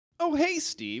Oh, hey,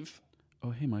 Steve.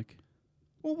 Oh, hey, Mike.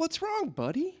 Well, what's wrong,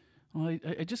 buddy? Well,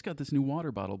 I just got this new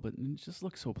water bottle, but it just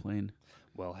looks so plain.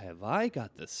 Well, have I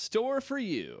got the store for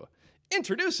you.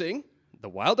 Introducing the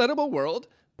Wild Edible World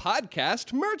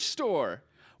Podcast Merch Store.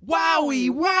 Wowie,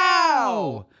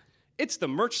 wow! It's the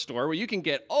merch store where you can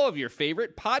get all of your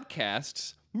favorite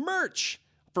podcasts merch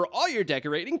for all your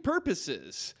decorating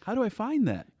purposes. How do I find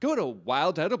that? Go to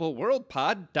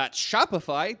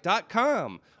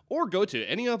wildedibleworldpod.shopify.com or go to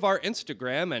any of our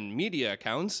Instagram and media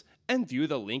accounts and view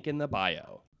the link in the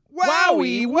bio.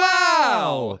 Wowie,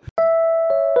 wow!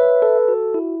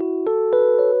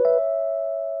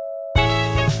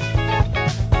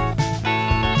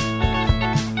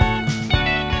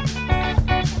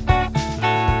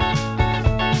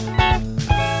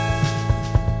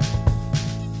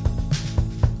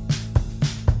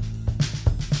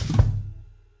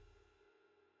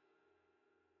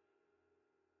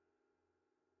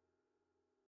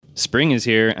 Spring is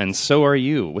here, and so are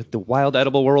you. With the Wild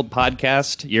Edible World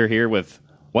podcast, you're here with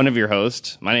one of your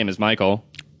hosts. My name is Michael.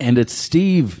 And it's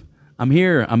Steve. I'm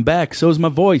here. I'm back. So is my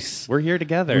voice. We're here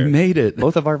together. We made it.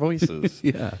 Both of our voices.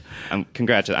 Yeah.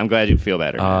 Congratulations. I'm glad you feel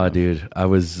better. Dude, I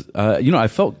was, I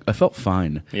felt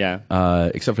fine. Yeah.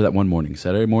 Except for that one morning.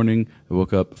 Saturday morning, I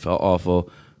woke up, felt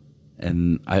awful,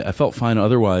 and I felt fine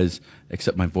otherwise,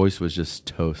 except my voice was just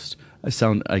toast. I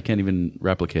can't even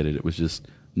replicate it. It was just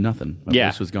nothing. My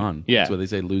voice was gone. Yeah. That's what they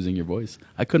say, losing your voice.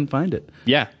 I couldn't find it.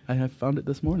 Yeah. I have found it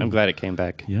this morning. I'm glad it came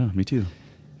back. Yeah, me too.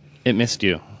 It missed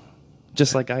you,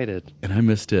 just like I did. And I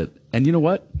missed it. And you know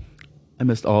what? I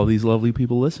missed all these lovely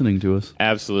people listening to us.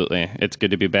 Absolutely. It's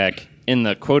good to be back in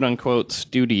the quote-unquote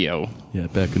studio. Yeah,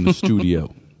 back in the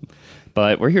studio.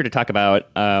 But we're here to talk about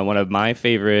one of my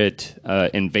favorite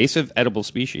invasive edible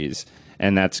species,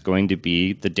 and that's going to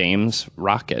be the Dame's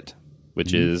rocket,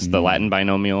 which is the Latin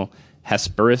binomial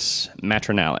Hesperis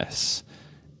matronalis.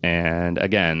 And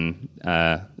again,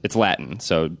 it's Latin,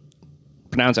 so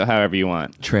pronounce it however you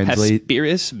want. Translate.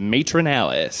 Hesperis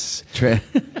matronalis.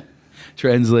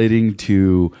 Translating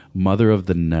to Mother of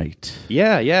the Night.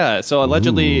 Yeah. So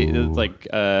allegedly, Ooh.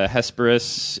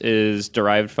 Hesperis is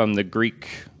derived from the Greek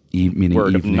Meaning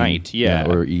word evening. of night. Yeah.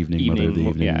 Or evening, Mother of the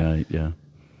evening, night. Yeah.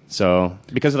 So,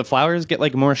 because the flowers get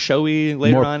more showy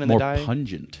later on in the dye? More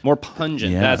pungent. More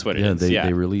pungent, Yeah, that's what it is.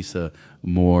 They release a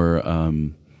more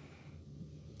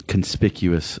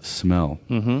conspicuous smell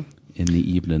in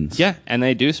the evenings. Yeah, and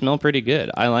they do smell pretty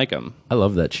good. I like them. I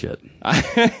love that shit.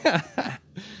 I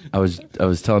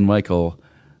was telling Michael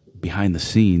behind the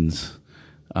scenes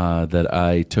that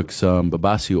I took some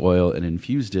babassu oil and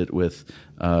infused it with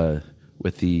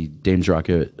the Dame's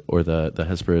rocket or the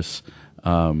Hesperis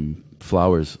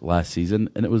flowers last season,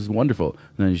 and it was wonderful.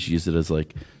 And I just used it as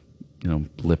lip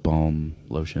balm,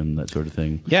 lotion, that sort of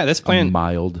thing. Yeah, this plant... A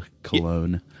mild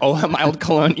cologne. A mild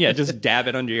cologne. Yeah, just dab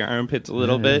it under your armpits a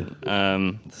little bit.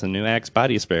 It's a new Axe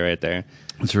body spray right there.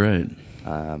 That's right.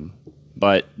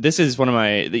 But this is one of my,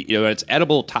 it's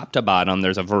edible top to bottom.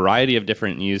 There's a variety of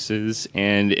different uses,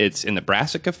 and it's in the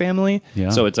brassica family. Yeah.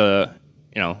 So it's a,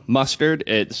 mustard.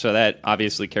 So that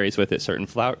obviously carries with it certain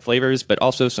flavors, but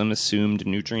also some assumed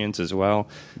nutrients as well.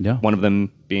 Yeah. One of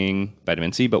them being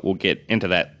vitamin C, but we'll get into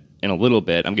that in a little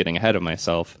bit. I'm getting ahead of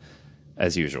myself,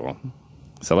 as usual.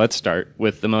 So let's start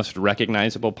with the most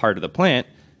recognizable part of the plant.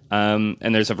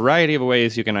 And there's a variety of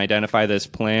ways you can identify this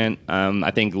plant.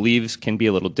 I think leaves can be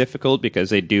a little difficult because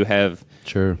they do have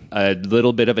a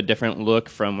little bit of a different look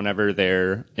from whenever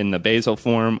they're in the basal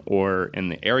form or in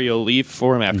the aerial leaf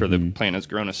form after the plant has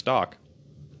grown a stalk.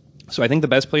 So I think the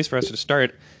best place for us to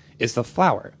start is the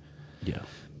flower. Yeah.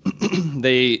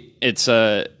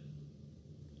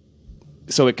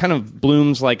 So it kind of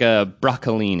blooms like a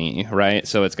broccolini, right?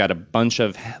 So it's got a bunch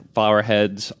of flower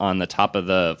heads on the top of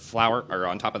the flower or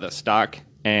on top of the stalk,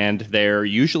 and they're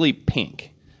usually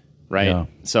pink, right? Yeah.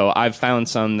 So I've found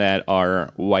some that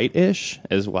are whitish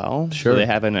as well. Sure. So they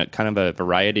have a kind of a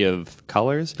variety of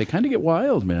colors. They kind of get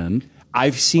wild, man.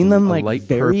 I've seen them light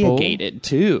variegated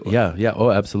too. Yeah.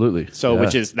 Oh, absolutely. So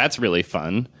yeah. That's really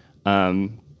fun.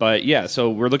 But yeah, so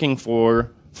we're looking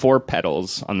for 4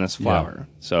 petals on this flower.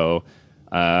 Yeah. So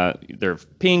they're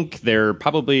pink. They're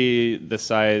probably the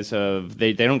size of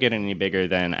they don't get any bigger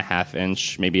than a ½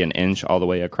 inch, maybe an inch all the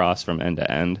way across from end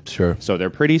to end. Sure. So they're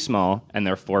pretty small, and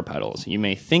they're 4 petals. You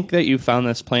may think that you found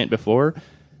this plant before,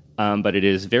 but it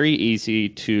is very easy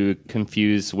to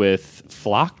confuse with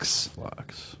phlox.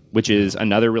 Which is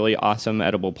another really awesome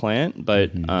edible plant,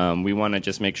 but we want to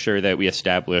just make sure that we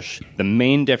establish the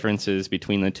main differences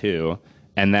between the two,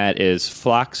 and that is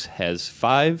phlox has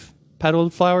 5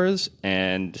 petaled flowers,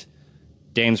 and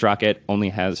Dame's rocket only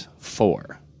has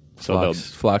 4. So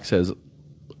Phlox has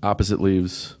opposite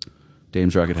leaves.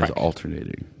 Dame's Rocket has Correct.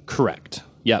 alternating. Correct.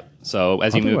 Yep. So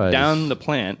as you move Otherwise, down the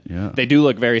plant, yeah. they do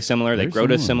look very similar. They Very grow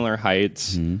to similar. similar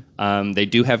heights. Mm-hmm. They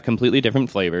do have completely different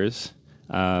flavors.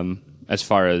 As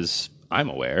far as I'm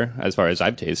aware, as far as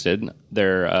I've tasted,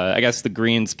 they're I guess the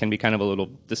greens can be kind of a little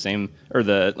the same, or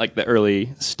the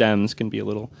early stems can be a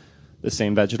little the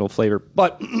same vegetal flavor.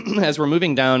 But as we're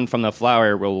moving down from the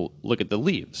flower, we'll look at the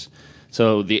leaves.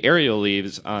 So the aerial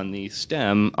leaves on the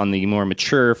stem, on the more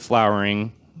mature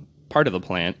flowering part of the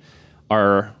plant,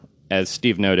 are, as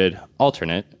Steve noted,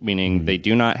 alternate, meaning they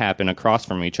do not happen across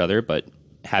from each other, but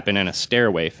happen in a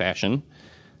stairway fashion.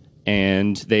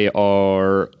 And they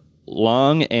are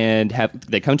long and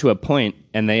they come to a point,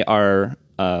 and they are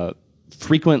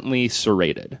frequently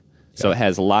serrated. So it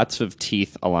has lots of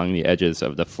teeth along the edges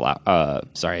of the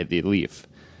the leaf.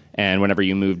 And whenever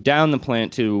you move down the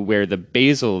plant to where the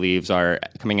basal leaves are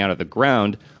coming out of the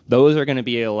ground, those are going to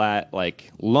be a lot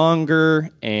longer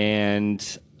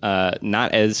and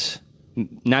not as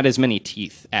many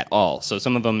teeth at all. So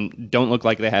some of them don't look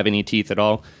like they have any teeth at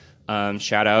all.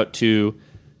 Shout out to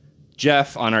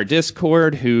Jeff on our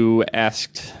Discord, who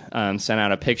sent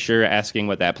out a picture asking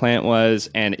what that plant was,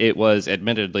 and it was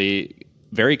admittedly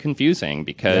very confusing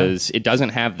because it doesn't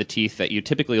have the teeth that you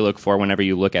typically look for whenever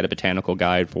you look at a botanical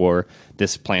guide for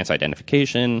this plant's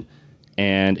identification,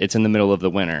 and it's in the middle of the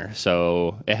winter,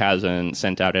 so it hasn't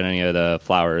sent out any of the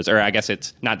flowers, or I guess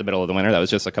it's not the middle of the winter, that was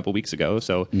just a couple weeks ago,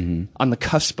 so on the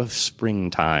cusp of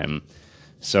springtime.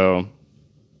 So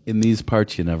in these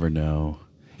parts, you never know.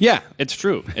 Yeah, it's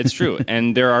true. It's true.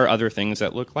 And there are other things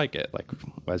that look like it, like,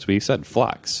 as we said,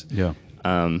 phlox. Yeah.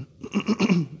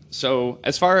 So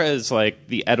as far as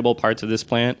the edible parts of this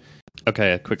plant,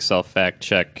 okay, a quick self-fact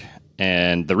check,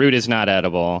 and the root is not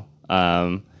edible,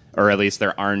 or at least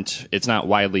it's not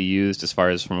widely used as far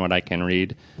as from what I can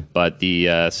read, but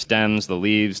the stems, the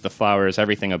leaves, the flowers,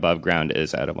 everything above ground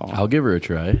is edible. I'll give her a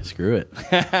try. Screw it.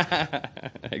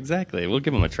 Exactly. We'll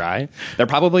give them a try. They're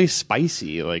probably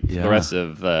spicy the rest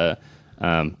of the,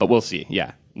 but we'll see.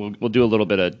 Yeah, we'll do a little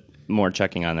bit of more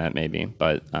checking on that maybe.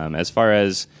 But as far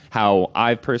as how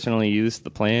I've personally used the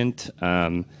plant,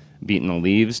 beaten the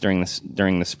leaves during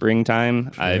the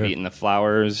springtime. Sure. I've eaten the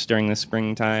flowers during the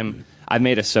springtime. I've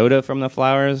made a soda from the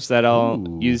flowers that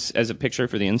I'll use as a picture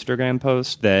for the Instagram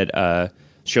post that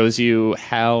shows you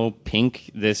how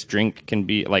pink this drink can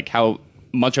be, how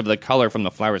much of the color from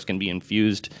the flowers can be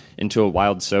infused into a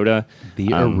wild soda. The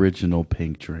original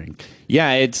pink drink.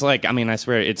 Yeah, it's I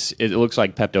swear, it looks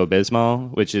like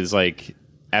Pepto-Bismol, which is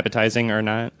appetizing or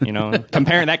not,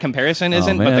 that comparison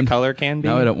isn't, but the color can be.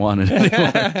 Now I don't want it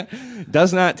anymore.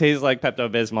 Does not taste like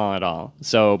Pepto-Bismol at all.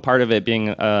 So part of it being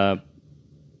a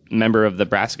member of the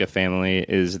brassica family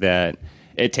is that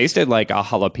it tasted like a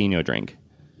jalapeno drink.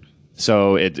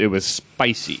 So it was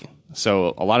spicy.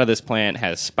 So a lot of this plant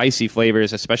has spicy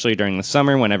flavors, especially during the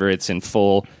summer whenever it's in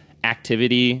full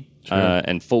activity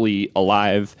and fully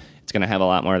alive. It's going to have a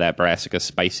lot more of that brassica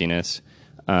spiciness.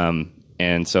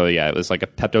 And so, yeah, it was like a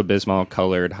Pepto-Bismol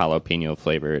colored jalapeno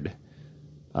flavored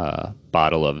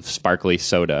bottle of sparkly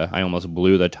soda. I almost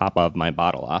blew the top of my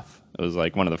bottle off. It was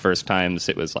one of the first times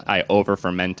I over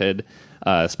fermented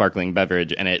sparkling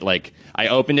beverage, and I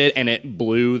opened it and it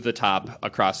blew the top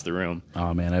across the room.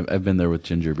 Oh man, I've been there with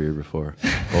ginger beer before.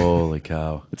 Holy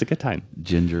cow. It's a good time.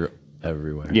 Ginger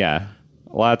everywhere. Yeah.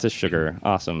 Lots of sugar.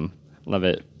 Awesome. Love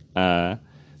it.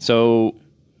 So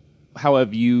how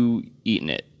have you eaten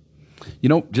it?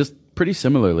 Just pretty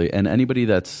similarly. And anybody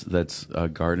that's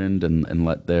gardened and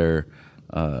let their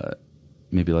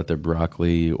maybe let their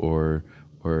broccoli or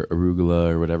arugula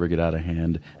or whatever get out of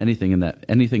hand, anything in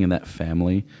that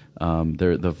family,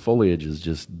 the foliage is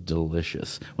just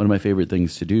delicious. One of my favorite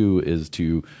things to do is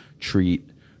to treat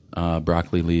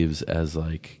broccoli leaves as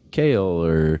kale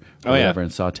or whatever,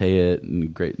 and saute it,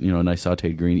 and great, nice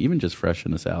sauteed green, even just fresh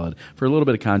in a salad for a little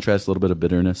bit of contrast, a little bit of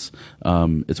bitterness.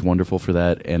 It's wonderful for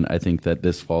that, and I think that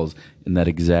this falls in that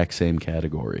exact same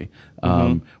category.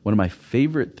 One of my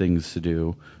favorite things to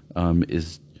do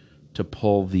is to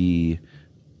pull the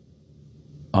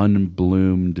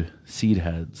unbloomed seed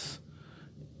heads.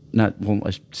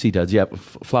 Seed heads, yeah,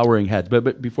 flowering heads,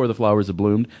 but before the flowers have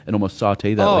bloomed, and almost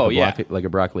saute that like a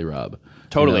broccoli rabe.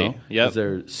 Totally, yeah.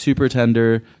 They're super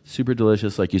tender, super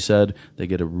delicious. Like you said, they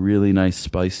get a really nice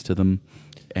spice to them,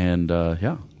 and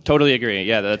yeah. Totally agree.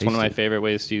 Yeah, that's one of my favorite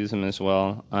ways to use them as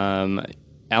well.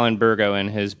 Alan Burgo, in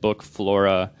his book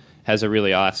Flora, has a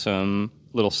really awesome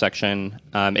little section.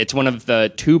 It's one of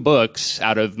the 2 books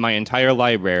out of my entire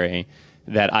library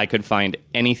that I could find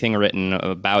anything written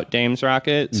about Dame's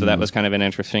Rocket. So that was kind of an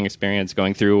interesting experience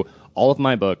going through all of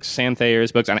my books, Sam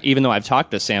Thayer's books. And even though I've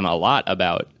talked to Sam a lot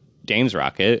about Dame's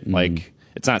Rocket, like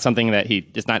it's not something that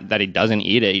it's not that he doesn't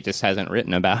eat it. He just hasn't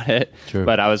written about it. True.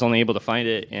 But I was only able to find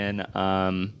it in,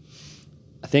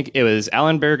 I think it was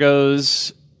Alan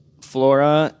Bergo's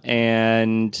Flora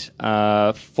and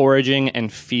Foraging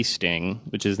and Feasting,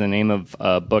 which is the name of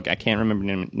a book. I can't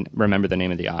remember the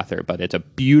name of the author, but it's a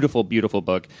beautiful, beautiful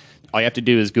book. All you have to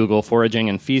do is Google Foraging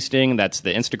and Feasting. That's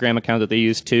the Instagram account that they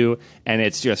use too, and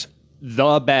it's just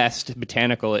the best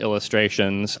botanical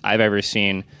illustrations I've ever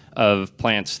seen of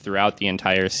plants throughout the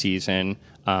entire season.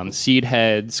 Seed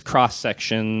heads, cross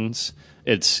sections.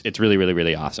 It's really, really,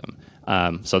 really awesome.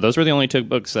 So those were the only two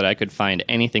books that I could find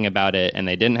anything about it, and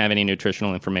they didn't have any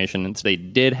nutritional information. And so they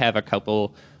did have a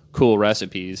couple cool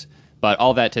recipes. But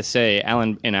all that to say,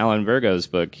 in Alan Virgo's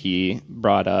book, he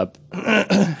brought up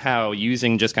how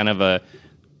using just kind of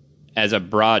as a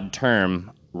broad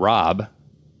term, RAAB,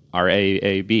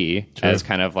 R-A-A-B, sure, as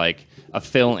kind of like a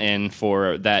fill-in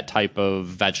for that type of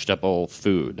vegetable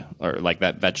food, or like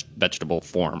that vegetable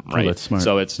form, right? Oh, that's smart.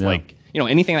 So it's like,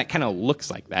 anything that kind of looks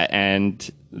like that.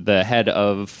 And the head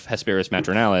of Hesperis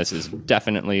matronalis is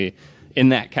definitely in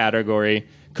that category.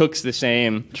 Cooks the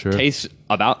same, sure, tastes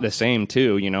about the same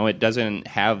too. It doesn't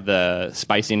have the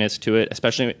spiciness to it.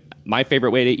 Especially, my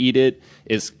favorite way to eat it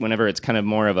is whenever it's kind of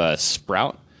more of a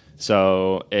sprout.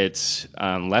 So it's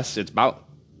less. It's about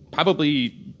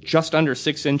probably just under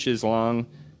 6 inches long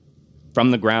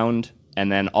from the ground, and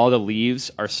then all the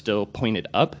leaves are still pointed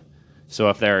up. So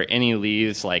if there are any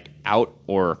leaves like out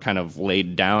or kind of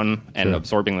laid down and sure,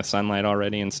 absorbing the sunlight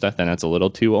already and stuff, then it's a little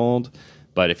too old.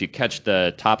 But if you catch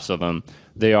the tops of them,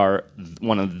 they are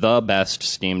one of the best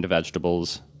steamed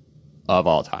vegetables of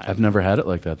all time. I've never had it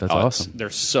like that. That's awesome. They're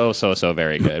so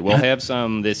very good. We'll have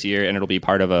some this year, and it'll be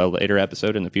part of a later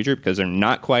episode in the future because they're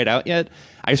not quite out yet.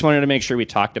 I just wanted to make sure we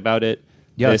talked about it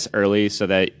this early so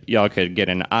that y'all could get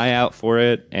an eye out for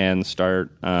it and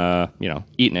start,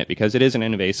 eating it, because it is an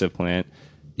invasive plant.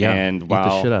 Yeah, and eat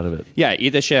the shit out of it. Yeah,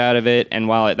 eat the shit out of it. And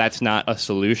while that's not a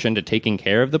solution to taking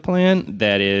care of the plant,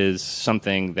 that is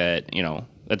something that,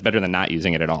 that's better than not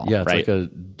using it at all. Yeah, it's right? like a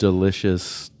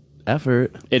delicious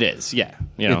effort. It is, yeah.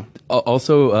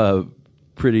 Also,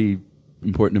 pretty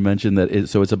important to mention that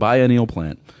it's a biennial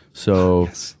plant. So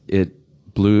yes.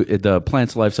 The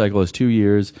plant's life cycle is 2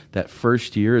 years. That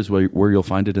first year is where you'll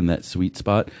find it in that sweet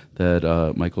spot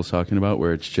that Michael's talking about,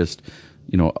 where it's just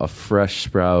a fresh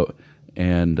sprout.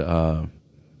 And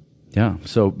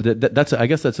so that's I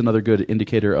guess that's another good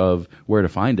indicator of where to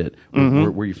find it.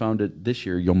 Where you found it this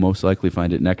year, you'll most likely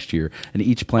find it next year. And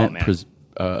each plant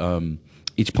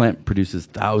each plant produces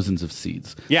thousands of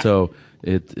seeds. Yeah. So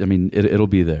it'll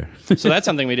be there. So that's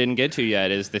something we didn't get to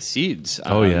yet is the seeds.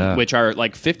 Which are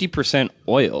like 50%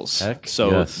 oils. Heck,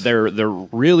 so yes. they're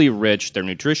really rich. They're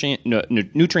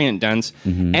nutrient dense,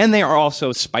 and they are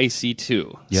also spicy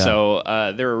too. Yeah.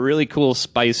 So they're a really cool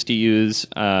spice to use.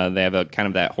 They have a kind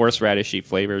of that horseradishy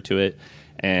flavor to it.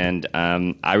 And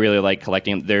I really like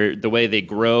collecting them. The way they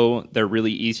grow, they're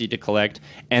really easy to collect,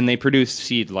 and they produce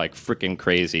seed like freaking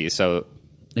crazy. So.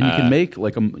 And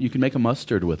you can make a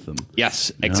mustard with them.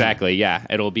 Yes, exactly. Yeah,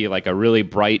 it'll be like a really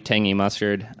bright, tangy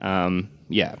mustard.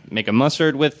 Make a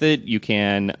mustard with it. You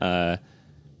can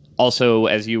also,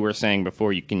 as you were saying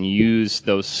before, you can use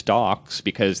those stalks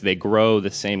because they grow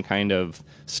the same kind of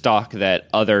stalk that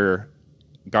other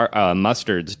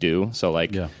mustards do. So,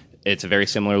 it's a very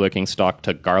similar looking stalk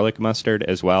to garlic mustard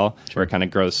as well, where it kind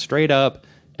of grows straight up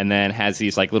and then has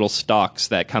these like little stalks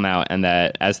that come out, and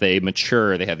that as they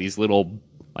mature, they have these little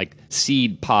like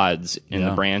seed pods in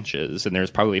the branches, and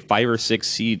there's probably 5 or 6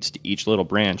 seeds to each little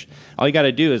branch. All you got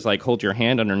to do is like hold your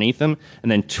hand underneath them and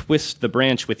then twist the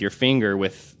branch with your finger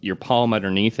with your palm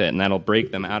underneath it, and that'll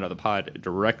break them out of the pod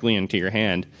directly into your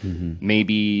hand.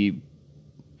 Maybe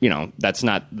that's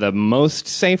not the most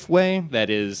safe way. That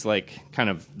is like kind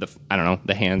of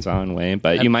the hands-on way,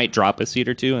 but you might drop a seed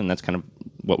or two, and that's kind of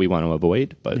what we want to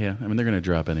avoid. But yeah, they're going to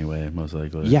drop anyway, most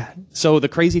likely. Yeah. So the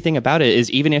crazy thing about it is,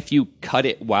 even if you cut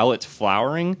it while it's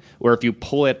flowering, or if you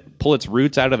pull its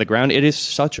roots out of the ground, it is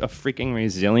such a freaking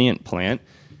resilient plant.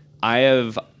 I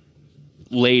have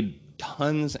laid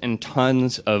tons and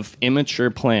tons of immature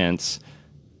plants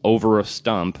over a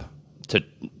stump to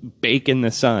bake in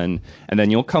the sun, and then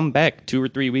you'll come back 2 or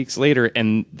 3 weeks later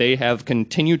and they have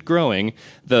continued growing.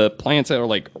 The plants are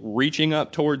like reaching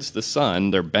up towards the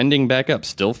sun, they're bending back up,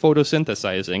 still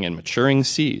photosynthesizing and maturing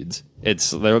seeds.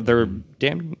 They're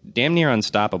damn near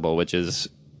unstoppable, which is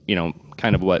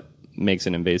kind of what makes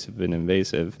an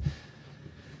invasive.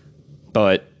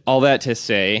 But all that to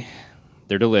say,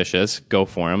 They're delicious. Go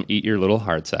for them. Eat your little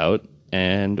hearts out.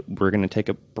 And we're going to take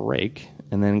a break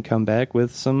and then come back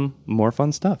with some more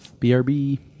fun stuff.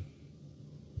 BRB.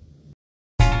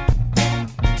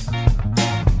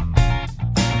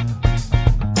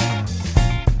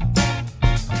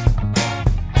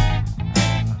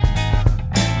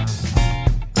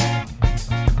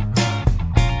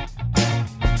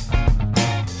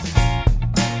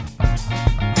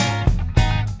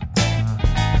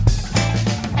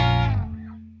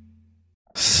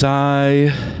 Sigh.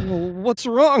 What's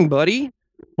wrong, buddy?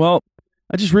 Well,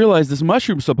 I just realized this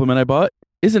mushroom supplement I bought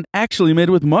isn't actually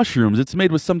made with mushrooms. It's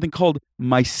made with something called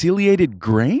myceliated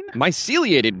grain?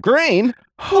 Myceliated grain?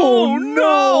 Oh,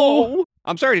 no!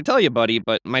 I'm sorry to tell you, buddy,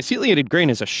 but myceliated grain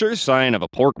is a sure sign of a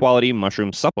poor quality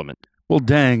mushroom supplement. Well,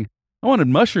 dang. I wanted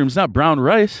mushrooms, not brown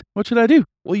rice. What should I do?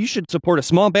 Well, you should support a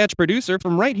small batch producer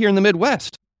from right here in the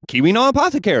Midwest. Kiwinaw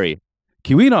Apothecary.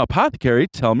 Kiwinaw Apothecary?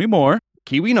 Tell me more.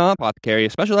 Kiwinaw Apothecary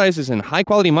specializes in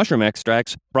high-quality mushroom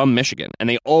extracts from Michigan, and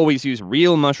they always use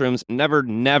real mushrooms, never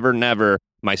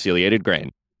myceliated grain.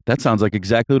 That sounds like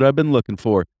exactly what I've been looking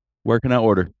for. Where can I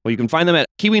order? Well, you can find them at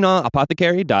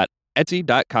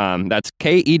kiwinawApothecary.etsy.com. That's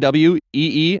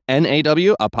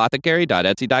KEWEENAW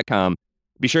apothecary.etsy.com.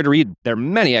 Be sure to read their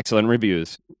many excellent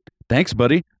reviews. Thanks,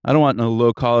 buddy. I don't want no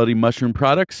low-quality mushroom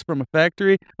products from a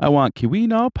factory. I want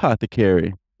Kiwinaw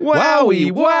Apothecary.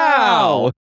 Wowie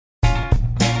wow!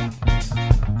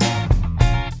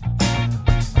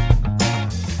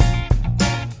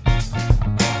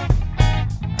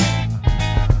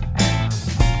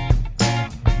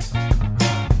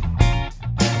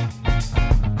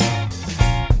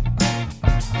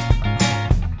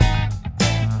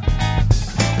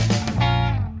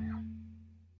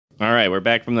 All right, we're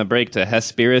back from the break to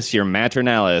hesperis, your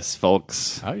matronalis,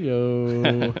 folks.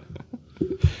 Hi-yo.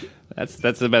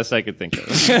 That's the best I could think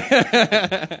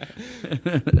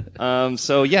of.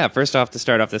 So yeah, first off, to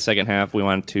start off the second half, we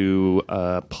want to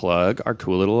plug our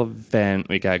cool little event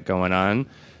we got going on.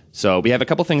 So we have a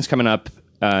couple things coming up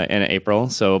in April,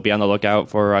 so be on the lookout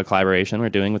for a collaboration we're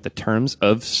doing with the Terms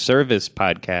of Service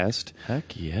podcast.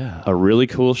 Heck yeah. A really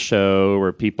cool show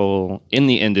where people in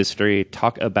the industry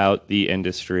talk about the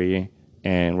industry,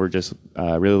 and we're just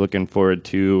really looking forward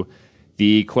to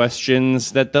the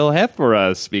questions that they'll have for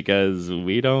us, because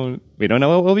we don't know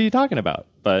what we'll be talking about.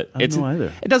 But I don't know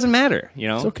either. It doesn't matter, you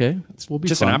know. It's okay. We'll be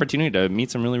just fun. an opportunity to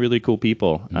meet some really, really cool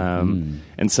people.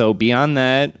 And so beyond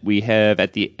that, we have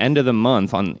at the end of the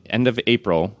month, on end of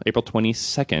April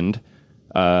 22nd,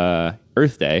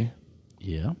 Earth Day.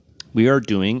 Yeah. We are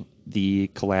doing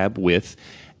the collab with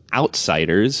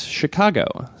Outsiders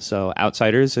Chicago. So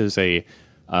Outsiders is a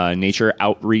nature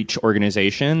outreach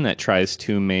organization that tries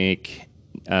to make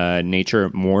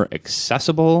nature more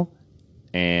accessible.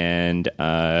 And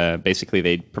basically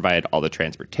they provide all the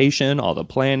transportation, all the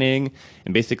planning,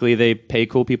 and basically they pay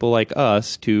cool people like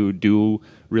us to do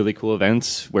really cool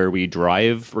events where we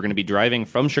drive. We're going to be driving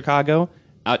from Chicago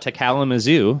out to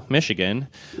Kalamazoo, Michigan.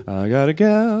 I got a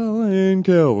gal in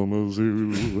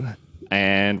Kalamazoo.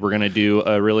 And we're going to do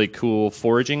a really cool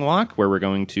foraging walk where we're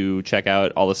going to check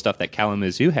out all the stuff that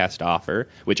Kalamazoo has to offer,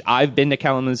 which I've been to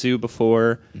Kalamazoo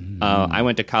before. I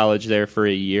went to college there for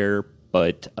a year,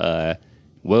 but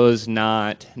was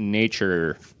not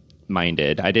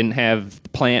nature-minded. I didn't have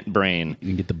plant brain. You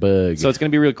can get the bug. So it's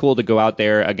going to be really cool to go out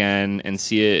there again and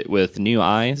see it with new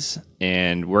eyes.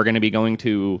 And we're going to be going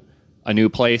to a new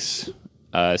place,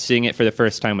 seeing it for the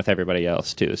first time with everybody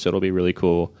else, too. So it'll be really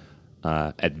cool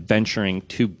adventuring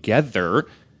together.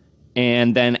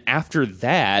 And then after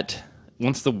that,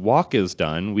 once the walk is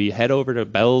done, we head over to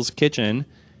Bell's Kitchen,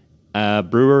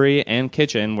 brewery and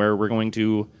kitchen, where we're going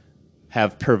to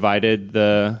have provided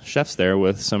the chefs there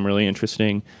with some really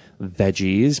interesting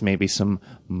veggies, maybe some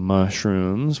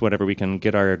mushrooms, whatever we can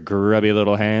get our grubby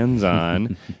little hands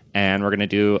on. And we're going to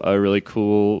do a really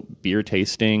cool beer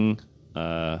tasting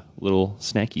little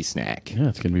snacky snack. Yeah,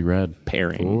 it's going to be rad.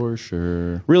 Pairing. For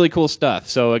sure. Really cool stuff.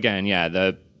 So again, yeah,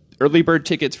 the early bird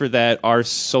tickets for that are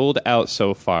sold out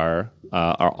so far,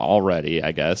 are already,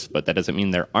 I guess, but that doesn't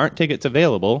mean there aren't tickets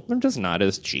available. They're just not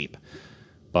as cheap.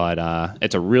 But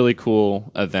it's a really cool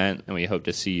event, and we hope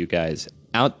to see you guys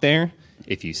out there.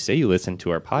 If you say you listen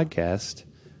to our podcast,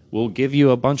 we'll give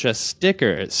you a bunch of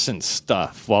stickers and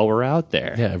stuff while we're out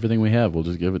there. Yeah, everything we have, we'll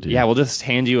just give it to you. Yeah, we'll just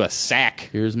hand you a sack.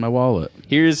 Here's my wallet.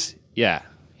 Here's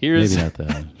Maybe not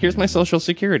that. Here's my social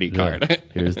security card. Yeah.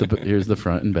 Here's the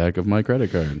front and back of my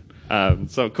credit card.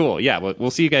 So cool. Yeah,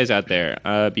 we'll see you guys out there.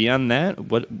 Beyond that,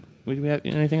 what do we have?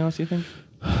 Anything else you think?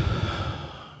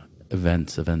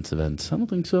 Events. I don't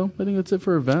think so. I think that's it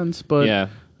for events. But yeah.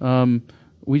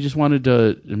 We just wanted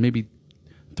to maybe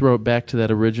throw it back to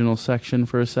that original section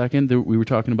for a second. We were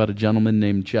talking about a gentleman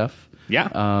named Jeff.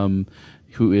 Yeah.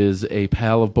 Who is a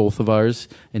pal of both of ours,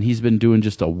 and he's been doing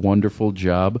just a wonderful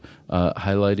job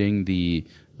highlighting the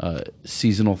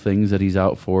seasonal things that he's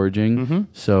out foraging. Mm-hmm.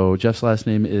 So Jeff's last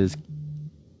name is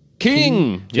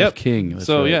King. Jeff King. That's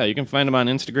right. Yeah, you can find him on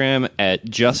Instagram at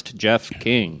just Jeff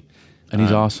King. And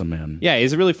he's awesome, man. Yeah,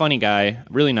 he's a really funny guy,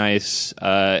 really nice.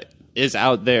 Is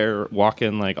out there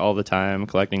walking like all the time,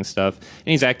 collecting stuff, and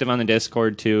he's active on the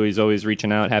Discord too. He's always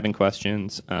reaching out, having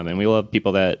questions, and we love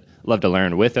people that love to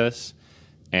learn with us.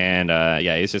 And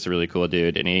yeah, he's just a really cool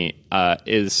dude, and he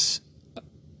is.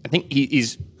 I think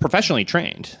he's professionally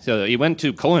trained, so he went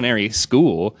to culinary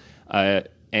school,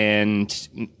 and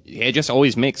he just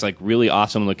always makes like really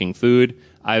awesome looking food.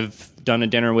 I've done a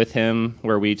dinner with him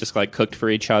where we just like cooked for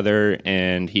each other,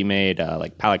 and he made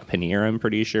like palak paneer, I'm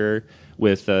pretty sure,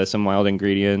 with some wild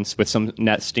ingredients, with some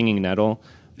stinging nettle,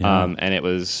 and it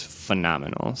was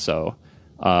phenomenal. So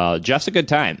Jeff's a good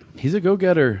time. He's a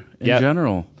go-getter in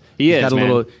general. He's got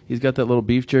man. He's got that little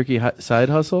beef jerky side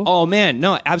hustle. Oh man,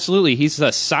 no, absolutely. He's the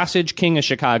sausage king of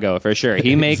Chicago for sure.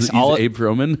 He makes he's Abe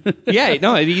Froman. Yeah,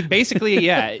 no, he basically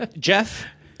Jeff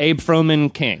Abe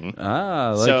Froman King. I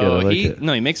like it.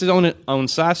 He makes his own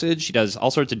sausage. He does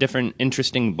all sorts of different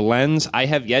interesting blends. I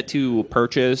have yet to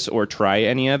purchase or try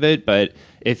any of it, but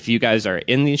if you guys are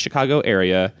in the Chicago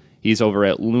area, he's over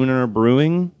at Lunar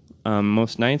Brewing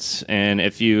most nights, and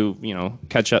if you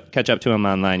catch up to him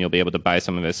online, you'll be able to buy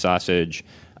some of his sausage,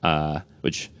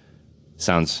 which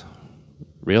sounds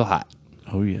real hot.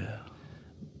 Oh yeah,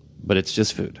 but it's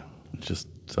just food. It's just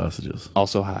sausages.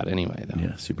 Also hot anyway, though.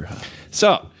 Yeah, super hot.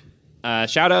 So,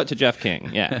 shout out to Jeff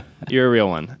King. Yeah, you're a real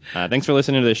one. Thanks for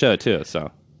listening to the show too. So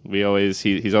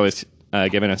he's always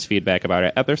giving us feedback about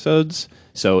our episodes.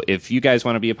 So if you guys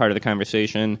want to be a part of the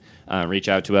conversation, reach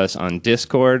out to us on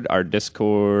Discord. Our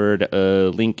Discord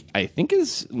link, I think,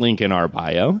 is link in our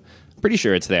bio. Pretty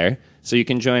sure it's there. So you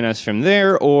can join us from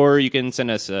there, or you can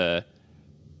send us a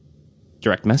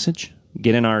direct message.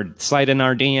 Slide in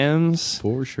our DMs.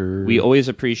 For sure. We always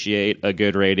appreciate a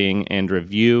good rating and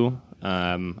review.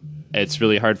 It's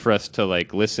really hard for us to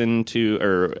listen to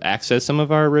or access some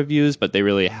of our reviews, but they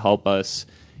really help us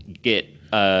get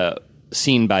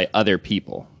seen by other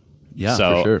people. Yeah,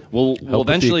 so for sure. We'll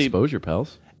eventually with the exposure,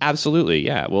 pals. Absolutely,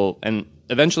 yeah.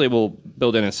 Eventually we'll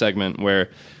build in a segment where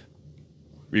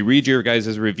we read your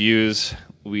guys' reviews,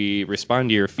 we respond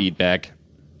to your feedback,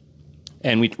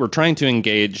 and we're trying to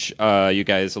engage you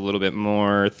guys a little bit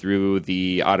more through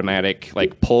the automatic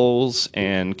polls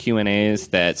and Q&As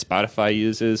that Spotify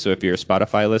uses. So if you're a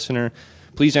Spotify listener,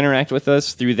 please interact with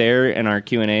us through there in our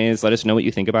Q&As. Let us know what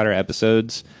you think about our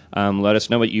episodes. Let us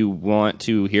know what you want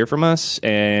to hear from us,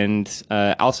 and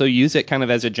also use it kind of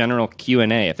as a general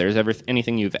Q&A. If there's ever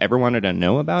anything you've ever wanted to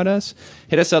know about us,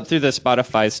 hit us up through the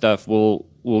Spotify stuff.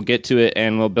 We'll get to it,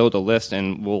 and we'll build a list,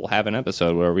 and we'll have an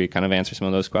episode where we kind of answer some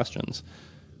of those questions.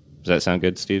 Does that sound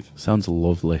good, Steve? Sounds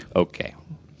lovely. Okay.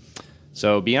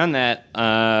 So beyond that,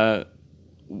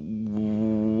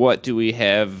 what do we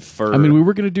have for... I mean, we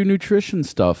were going to do nutrition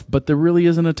stuff, but there really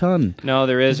isn't a ton. No,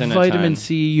 there isn't Vitamin a ton.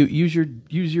 C, use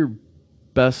your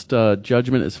best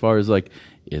judgment as far as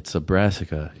it's a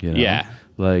brassica, Yeah.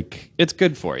 It's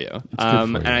good for you.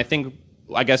 And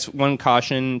I guess one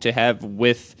caution to have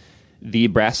with the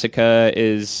brassica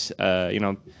is,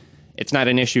 it's not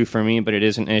an issue for me, but it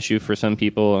is an issue for some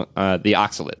people, the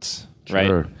oxalates, right?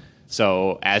 Sure.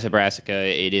 So as a brassica,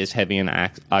 it is heavy in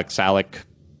oxalic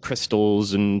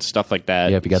crystals and stuff like that.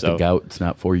 Yeah, if you got the gout, it's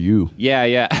not for you.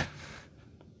 Yeah.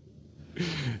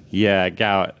 Yeah,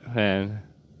 gout. Man.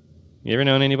 You ever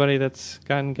known anybody that's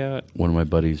gotten gout? One of my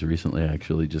buddies recently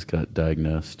actually just got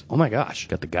diagnosed. Oh my gosh.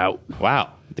 Got the gout.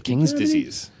 Wow. The King's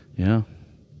disease. Yeah.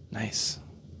 Nice.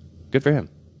 Good for him.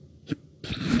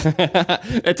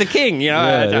 It's a king,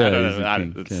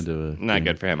 It's not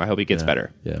good for him. I hope he gets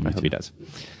better. Yeah, I hope he does.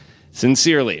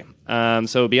 Sincerely.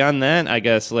 So beyond that, I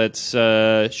guess let's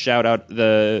shout out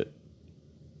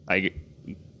I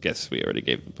guess we already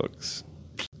gave the books.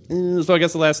 So I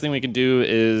guess the last thing we can do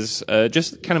is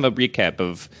just kind of a recap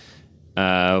of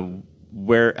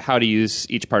how to use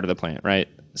each part of the plant, right?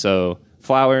 So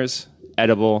flowers,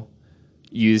 edible,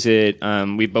 use it.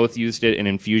 We've both used it in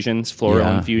infusions, floral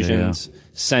infusions. Yeah.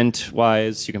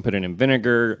 Scent-wise, you can put it in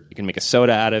vinegar. You can make a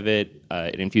soda out of it.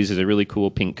 It infuses a really cool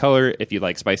pink color. If you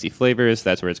like spicy flavors,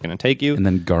 that's where it's going to take you. And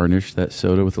then garnish that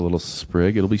soda with a little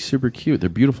sprig. It'll be super cute. They're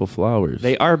beautiful flowers.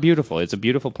 They are beautiful. It's a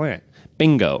beautiful plant.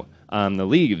 Bingo. The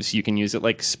leaves, you can use it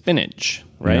like spinach,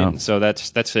 right? Yeah. So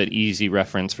that's an easy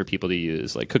reference for people to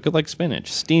use. Cook it like spinach.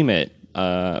 Steam it.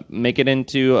 Make it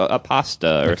into a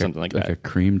pasta or something like that. Like a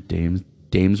cream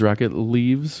Dame's rocket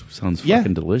leaves. Sounds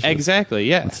fucking delicious. Exactly.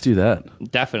 Yeah. Let's do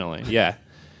that. Definitely. Yeah.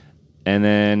 And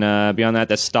then beyond that,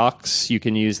 the stalks, you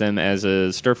can use them as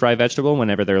a stir-fry vegetable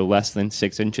whenever they're less than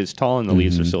 6 inches tall and the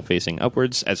leaves are still facing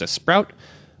upwards, as a sprout,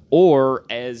 or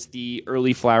as the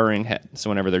early flowering head. So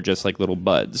whenever they're just like little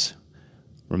buds.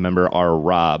 Remember our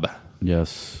Rob.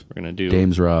 Yes. We're going to do...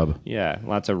 Dame's Rob. Yeah,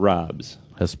 lots of Robs.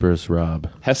 Hesperis Rob.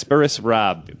 Hesperis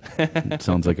Rob.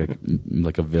 Sounds like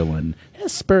a villain.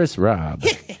 Hesperis Rob.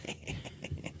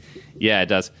 Yeah, it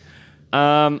does.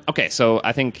 Okay, so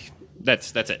I think that's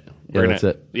it. That's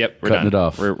it. Yep, we're Cutting done. it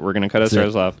off. We're going to cut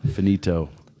ourselves off. Finito.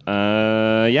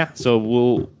 Yeah.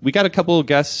 So we got a couple of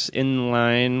guests in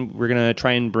line. We're gonna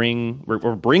try and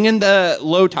we're bringing the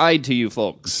low tide to you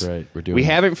folks. That's right. We're doing. We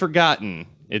haven't forgotten.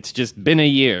 It's just been a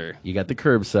year. You got the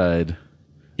curbside.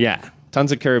 Yeah.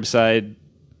 Tons of curbside.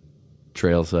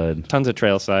 Trailside. Tons of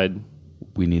trailside.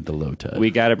 We need the low tide.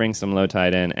 We got to bring some low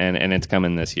tide in, and it's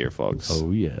coming this year, folks.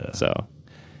 Oh yeah. So.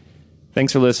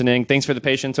 Thanks for listening. Thanks for the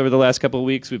patience over the last couple of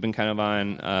weeks. We've been kind of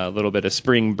on a little bit of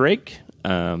spring break,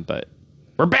 but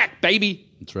we're back, baby.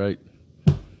 That's right.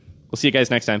 We'll see you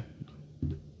guys next time.